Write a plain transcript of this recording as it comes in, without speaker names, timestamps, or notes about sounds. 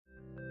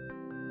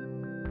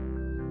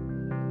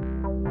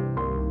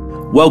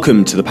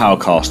Welcome to the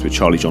Powercast with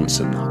Charlie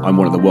Johnson. I'm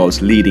one of the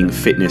world's leading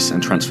fitness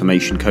and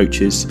transformation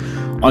coaches.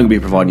 I'm going to be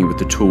providing you with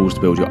the tools to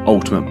build your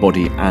ultimate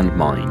body and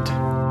mind.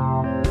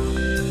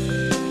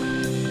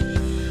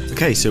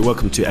 Okay, so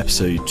welcome to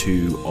episode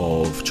 2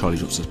 of Charlie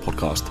Johnson's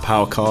podcast, the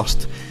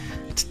Powercast.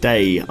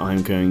 Today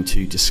I'm going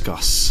to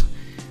discuss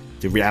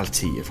the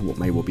reality of what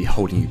may well be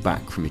holding you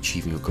back from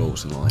achieving your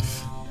goals in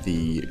life.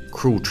 The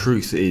cruel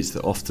truth is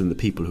that often the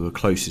people who are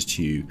closest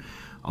to you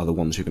are the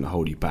ones who are going to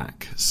hold you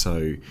back.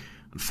 So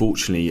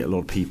unfortunately, a lot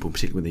of people,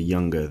 particularly when they're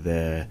younger,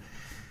 their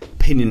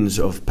opinions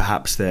of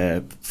perhaps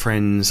their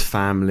friends,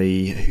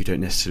 family, who don't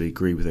necessarily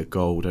agree with their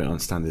goal, don't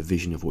understand the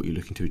vision of what you're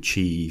looking to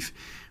achieve,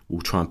 will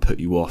try and put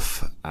you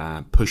off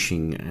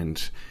pushing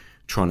and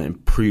trying to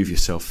improve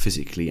yourself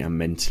physically and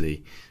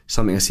mentally.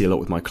 Something I see a lot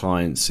with my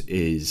clients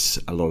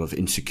is a lot of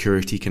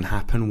insecurity can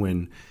happen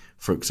when,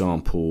 for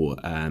example,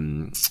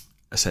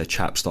 say a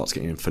chap starts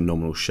getting in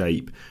phenomenal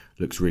shape,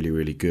 looks really,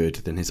 really good,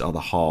 then his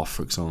other half,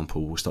 for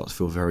example, will start to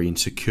feel very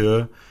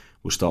insecure,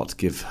 will start to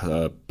give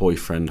her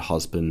boyfriend,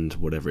 husband,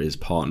 whatever it is,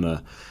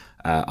 partner,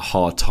 a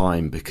hard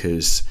time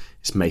because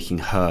it's making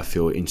her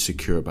feel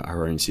insecure about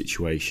her own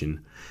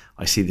situation.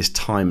 I see this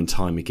time and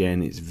time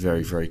again. It's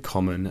very, very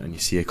common, and you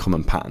see a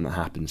common pattern that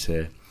happens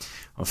here.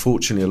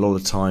 Unfortunately, a lot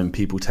of the time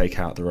people take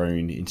out their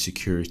own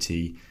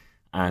insecurity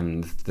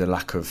and the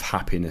lack of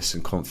happiness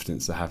and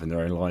confidence they have in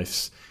their own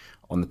lives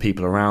on the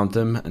people around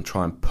them and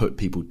try and put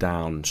people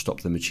down and stop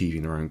them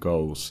achieving their own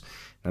goals.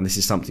 And this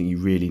is something you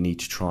really need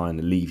to try and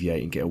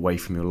alleviate and get away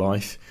from your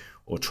life,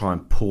 or try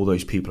and pull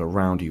those people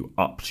around you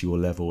up to your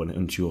level and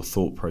into your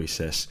thought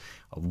process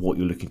of what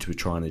you're looking to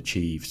try and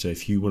achieve. So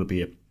if you want to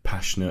be a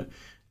passionate,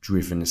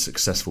 driven,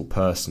 successful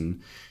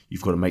person,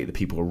 you've got to make the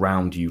people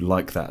around you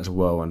like that as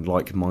well and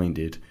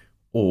like-minded,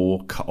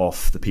 or cut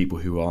off the people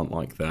who aren't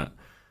like that.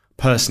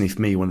 Personally,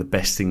 for me, one of the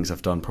best things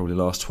I've done probably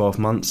the last 12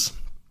 months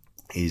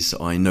is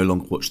I no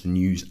longer watch the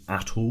news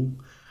at all.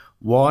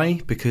 Why?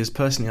 Because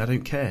personally I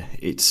don't care.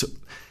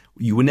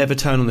 You will never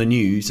turn on the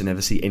news and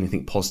ever see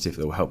anything positive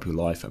that will help your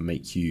life and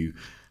make you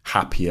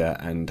happier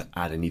and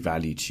add any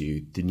value to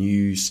you. The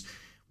news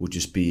will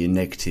just be a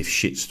negative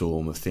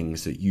shitstorm of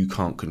things that you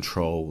can't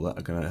control that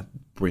are going to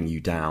bring you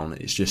down.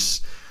 It's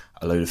just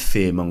a load of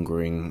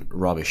fear-mongering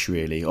rubbish,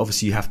 really.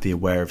 Obviously you have to be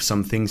aware of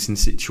some things in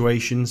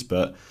situations,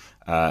 but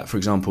for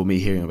example, me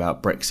hearing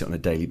about Brexit on a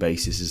daily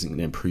basis isn't going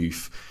to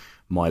improve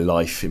my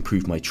life,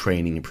 improve my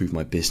training, improve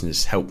my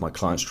business, help my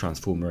clients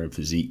transform their own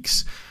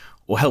physiques,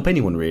 or help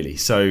anyone really.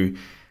 So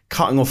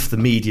cutting off the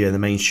media, the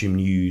mainstream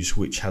news,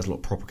 which has a lot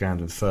of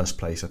propaganda in the first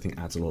place, I think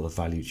adds a lot of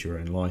value to your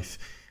own life.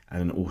 And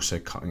then also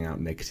cutting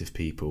out negative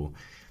people.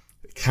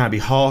 It can be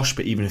harsh,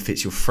 but even if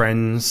it's your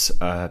friends,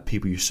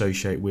 people you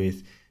associate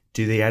with,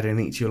 do they add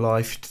anything to your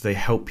life? Do they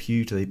help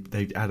you? Do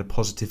they add a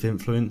positive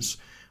influence?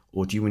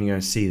 Or do you, when you go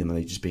and see them, are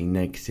they just being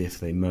negative?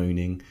 Are they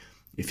moaning?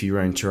 If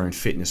you're into your own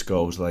fitness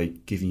goals, are they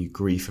giving you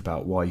grief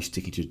about why you're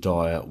sticking to your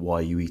diet, why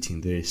are you eating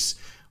this,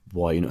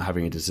 why you're not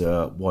having a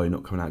dessert, why you're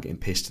not coming out getting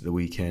pissed at the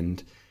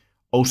weekend?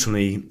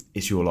 Ultimately,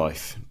 it's your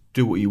life.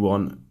 Do what you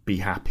want, be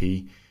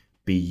happy,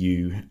 be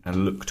you,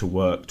 and look to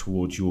work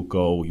towards your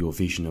goal, your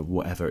vision of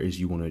whatever it is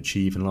you want to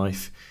achieve in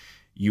life.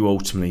 You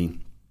ultimately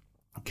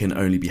can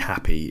only be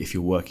happy if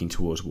you're working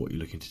towards what you're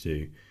looking to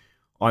do.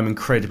 I'm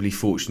incredibly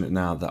fortunate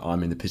now that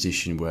I'm in the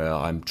position where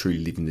I'm truly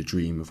living the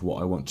dream of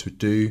what I want to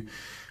do.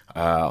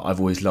 I've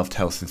always loved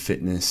health and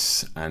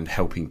fitness and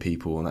helping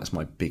people, and that's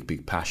my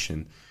big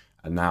passion.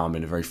 And now I'm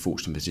in a very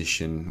fortunate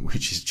position,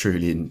 which is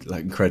truly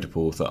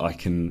incredible, that I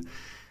can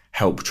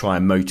help try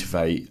and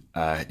motivate,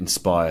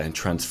 inspire and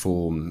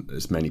transform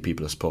as many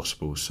people as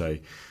possible. So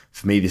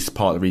for me, this is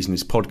part of the reason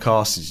this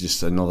podcast is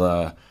just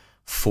another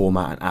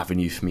format and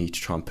avenue for me to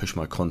try and push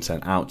my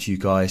content out to you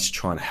guys, to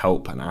try and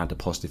help and add a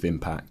positive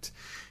impact.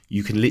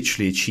 You can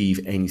literally achieve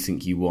anything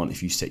you want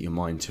if you set your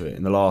mind to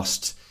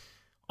it.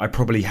 I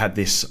probably had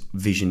this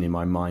vision in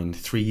my mind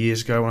 3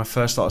 years ago when I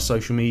first started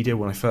social media,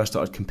 when I first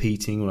started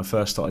competing, when I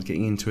first started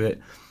getting into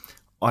it.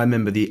 I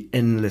remember the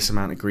endless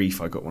amount of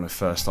grief I got when I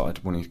first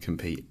started wanting to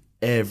compete.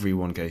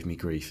 Everyone gave me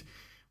grief.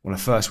 When I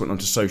first went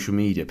onto social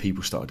media,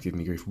 people started giving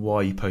me grief. Why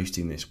are you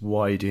posting this?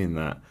 Why are you doing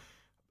that?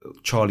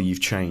 Charlie,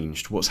 you've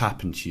changed. What's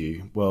happened to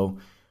you? Well,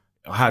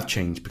 I have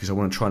changed because I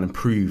want to try and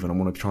improve, and I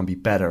want to try and be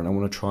better, and I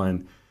want to try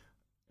and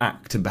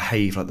act and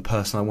behave like the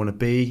person I want to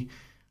be.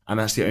 And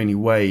that's the only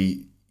way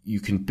you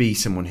can be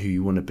someone who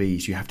you want to be,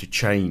 is you have to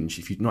change.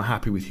 If you're not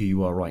happy with who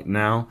you are right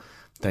now,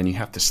 then you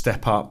have to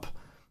step up,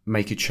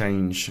 make a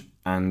change,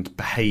 and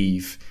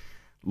behave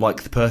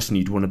like the person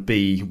you'd want to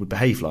be would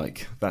behave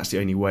like. That's the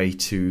only way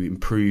to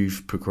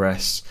improve,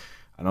 progress,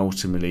 and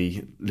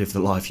ultimately live the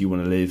life you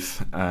want to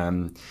live.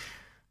 An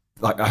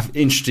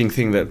interesting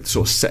thing that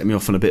sort of set me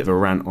off on a bit of a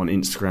rant on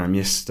Instagram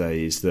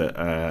yesterday is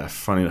that,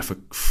 funny enough, a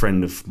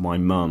friend of my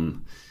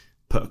mum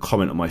put a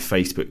comment on my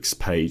Facebook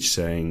page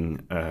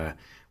saying,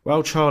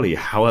 well, Charlie,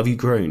 how have you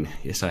grown?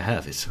 Yes, I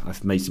have.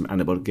 I've made some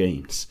anabolic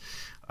gains.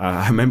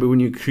 I remember when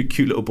you were a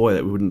cute little boy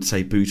that we wouldn't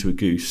say boo to a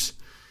goose.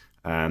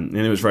 And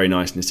it was very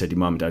nice. And it said your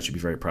mum and dad should be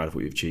very proud of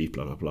what you've achieved,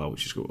 blah, blah, blah,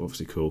 which is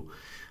obviously cool.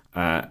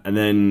 And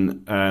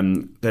then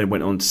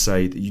went on to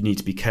say that you need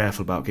to be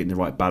careful about getting the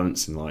right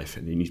balance in life,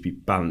 and you need to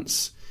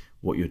balance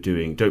what you're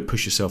doing. Don't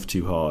push yourself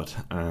too hard.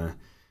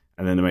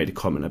 And then they made a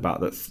comment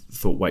about that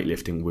thought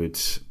weightlifting would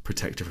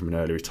protect her from an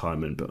early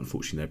retirement, but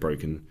unfortunately they're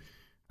broken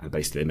and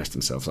basically they messed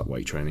themselves up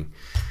weight training.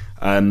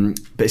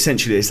 But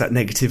essentially it's that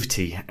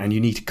negativity, and you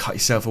need to cut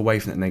yourself away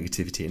from that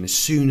negativity. And as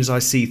soon as I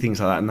see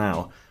things like that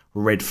now,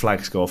 red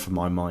flags go off in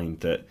my mind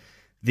that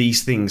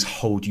these things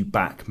hold you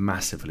back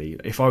massively.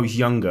 If I was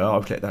younger, I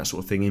would let that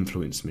sort of thing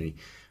influence me.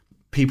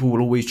 People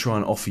will always try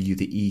and offer you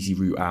the easy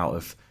route out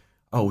of,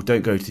 oh,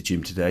 don't go to the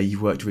gym today. You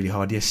worked really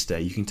hard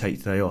yesterday. You can take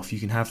today off. You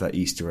can have that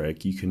Easter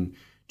egg. You can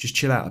just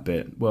chill out a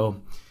bit.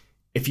 Well,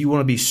 if you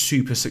want to be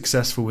super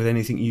successful with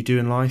anything you do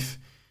in life,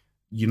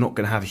 you're not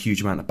going to have a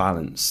huge amount of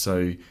balance.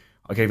 So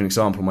I gave an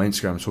example on my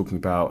Instagram talking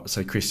about,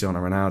 say, Cristiano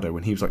Ronaldo.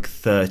 When he was like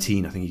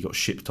 13, I think he got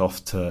shipped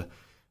off to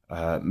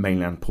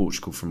mainland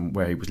Portugal from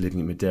where he was living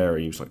in Madeira.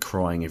 He was like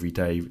crying every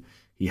day.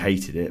 He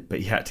hated it, but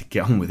he had to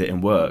get on with it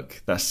and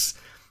work. That's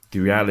the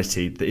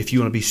reality, that if you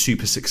want to be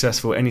super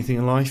successful at anything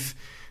in life,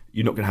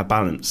 you're not going to have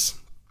balance.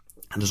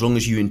 And as long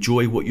as you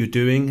enjoy what you're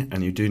doing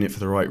and you're doing it for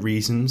the right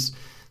reasons,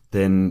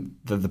 then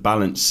the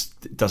balance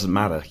doesn't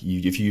matter.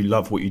 If you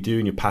love what you do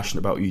and you're passionate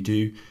about what you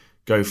do,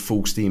 go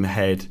full steam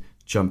ahead,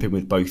 jump in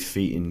with both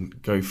feet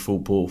and go full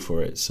ball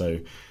for it. So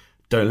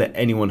don't let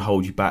anyone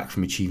hold you back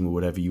from achieving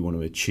whatever you want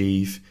to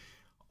achieve.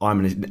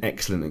 I'm an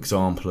excellent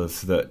example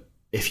of that.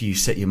 If you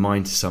set your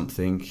mind to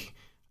something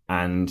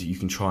and you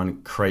can try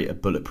and create a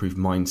bulletproof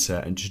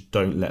mindset and just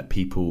don't let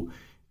people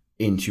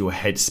into your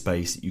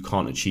headspace that you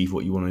can't achieve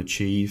what you want to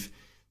achieve,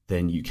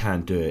 then you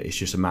can do it. It's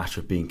just a matter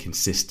of being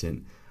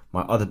consistent.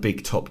 My other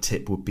big top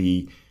tip would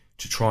be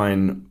to try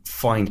and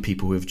find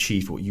people who have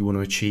achieved what you want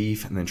to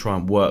achieve and then try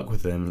and work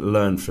with them,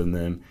 learn from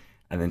them,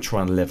 and then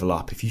try and level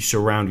up. If you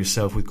surround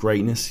yourself with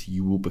greatness,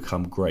 you will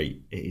become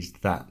great. It is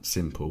that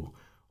simple.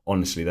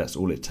 Honestly, that's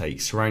all it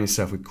takes. Surround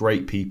yourself with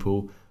great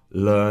people,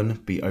 learn,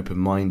 be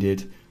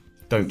open-minded,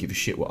 don't give a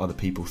shit what other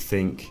people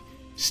think,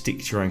 stick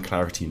to your own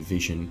clarity and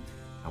vision,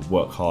 and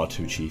work hard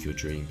to achieve your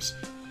dreams.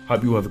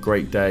 Hope you all have a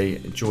great day.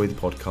 Enjoy the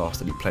podcast.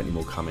 There'll be plenty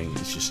more coming.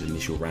 It's just an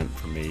initial rant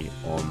from me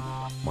on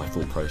my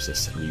thought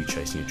process and you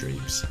chasing your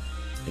dreams.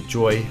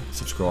 Enjoy,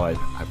 subscribe,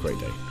 have a great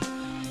day.